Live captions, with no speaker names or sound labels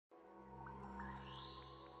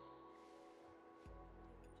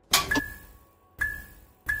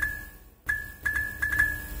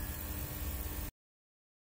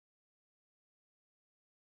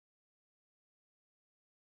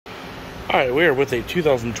Alright, we are with a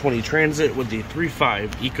 2020 Transit with the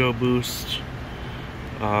 3.5 Ecoboost.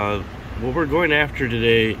 What we're going after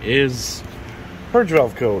today is purge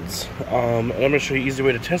valve codes. And I'm going to show you an easy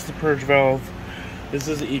way to test the purge valve. This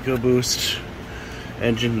is the Ecoboost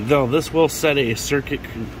engine. Now, this will set a circuit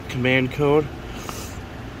command code,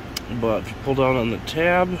 but if you pull down on the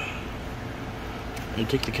tab and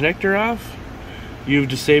take the connector off, you've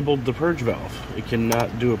disabled the purge valve. It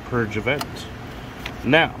cannot do a purge event.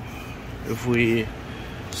 Now, if we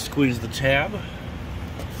squeeze the tab,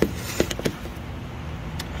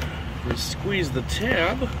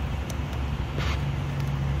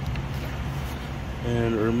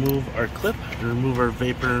 and remove our clip and remove our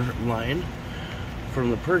vapor line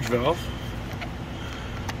from the purge valve,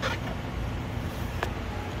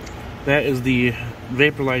 that is the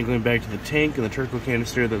vapor line going back to the tank and the charcoal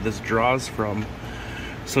canister that this draws from.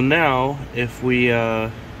 So now, if we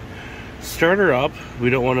start her up,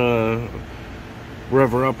 we don't want to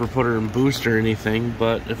rev her up or put her in boost or anything,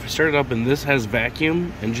 but if we start it up and this has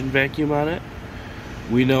vacuum, engine vacuum on it,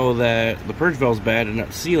 we know that the purge valve is bad and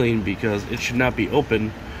not sealing because it should not be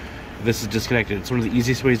open if this is disconnected. It's one of the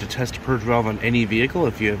easiest ways to test a purge valve on any vehicle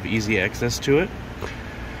if you have easy access to it.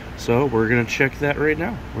 So we're going to check that right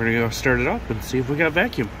now. We're going to go start it up and see if we got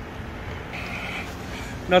vacuum.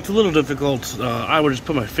 Now, it's a little difficult. I would just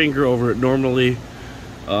put my finger over it normally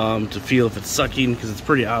to feel if it's sucking, because it's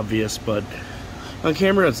pretty obvious, but on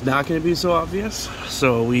camera it's not going to be so obvious.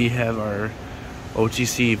 So we have our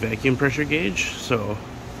OTC vacuum pressure gauge. So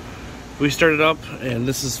we start it up and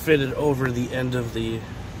this is fitted over the end of the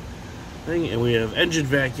thing, and we have engine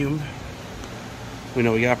vacuum. We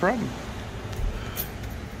know we got a problem.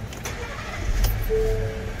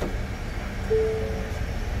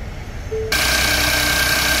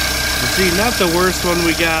 See, not the worst one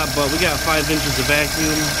we got, but we got 5 inches of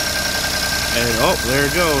vacuum, and oh, there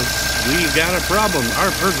it goes. We got a problem.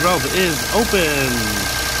 Our purge valve is open,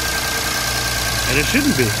 and it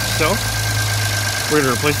shouldn't be. So we're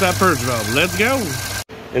gonna replace that purge valve. Let's go.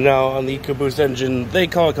 And now on the Ecoboost engine, they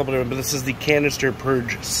call it a couple different, but this is the canister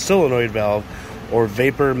purge solenoid valve, or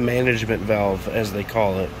vapor management valve, as they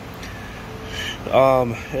call it.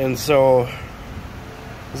 And so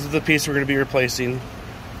this is the piece we're gonna be replacing.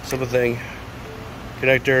 Simple thing,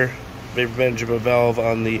 connector, vapor management valve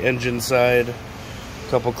on the engine side, a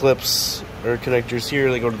couple clips or connectors here,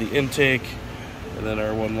 they go to the intake, and then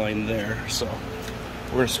our one line there. So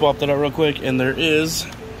we're going to swap that out real quick, and there is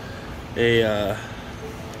a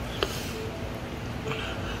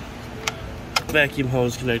vacuum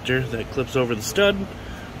hose connector that clips over the stud,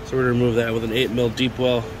 so we're going to remove that with an 8mm deep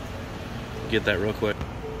well. Get that real quick.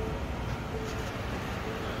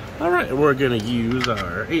 Alright, we're going to use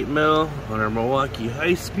our 8mm on our Milwaukee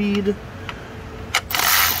high speed.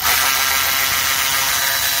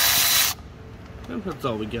 And that's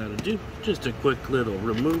all we got to do. Just a quick little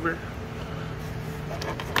remover.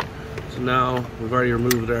 So now we've already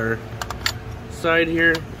removed our side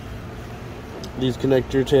here. These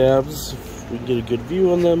connector tabs, if we can get a good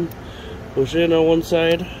view on them. Push in on one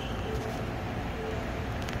side.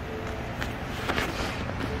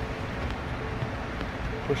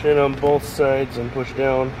 Push in on both sides and push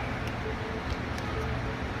down.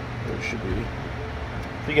 It should be.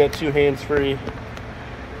 If you got 2 hands free,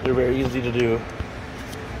 they're very easy to do.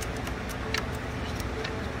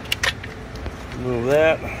 Move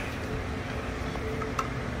that.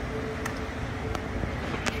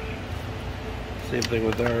 Same thing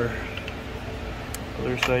with our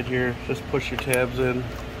other side here. Just push your tabs in.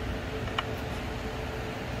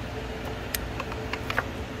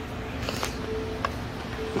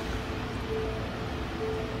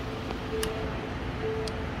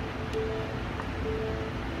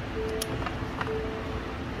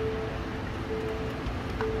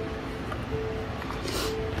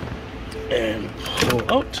 And pull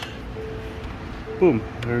out. Boom,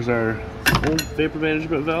 there's our old vapor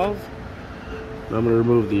management valve. Now I'm going to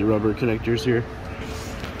remove the rubber connectors here.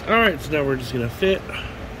 Alright, so now we're just going to fit the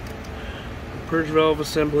purge valve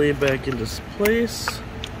assembly back into place.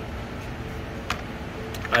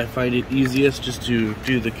 I find it easiest just to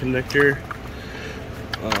do the connector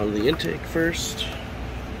on the intake first,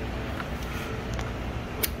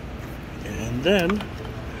 and then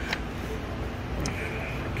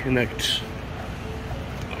connect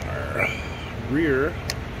our rear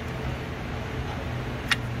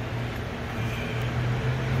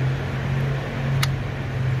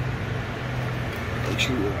make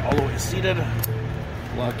sure we're all the way seated,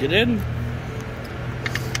 lock it in,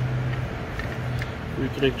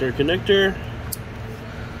 reconnect our connector,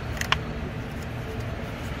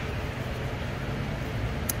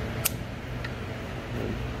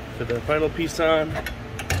 Put that final piece on.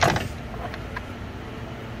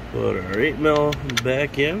 Put our 8mm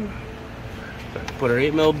back in. Put our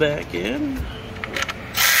 8mm back in.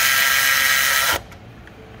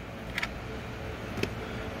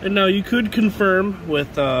 And now you could confirm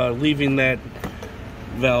with leaving that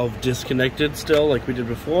valve disconnected still like we did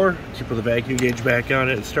before. You put the vacuum gauge back on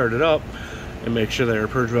it and start it up and make sure that our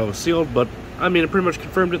purge valve is sealed. But I mean, it pretty much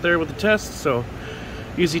confirmed it there with the test, so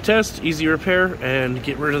easy test, easy repair, and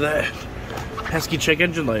get rid of that pesky check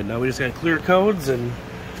engine light. Now we just got clear codes and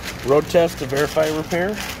road test to verify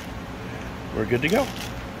repair. We're good to go.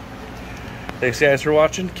 Thanks guys for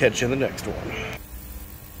watching. Catch you in the next one.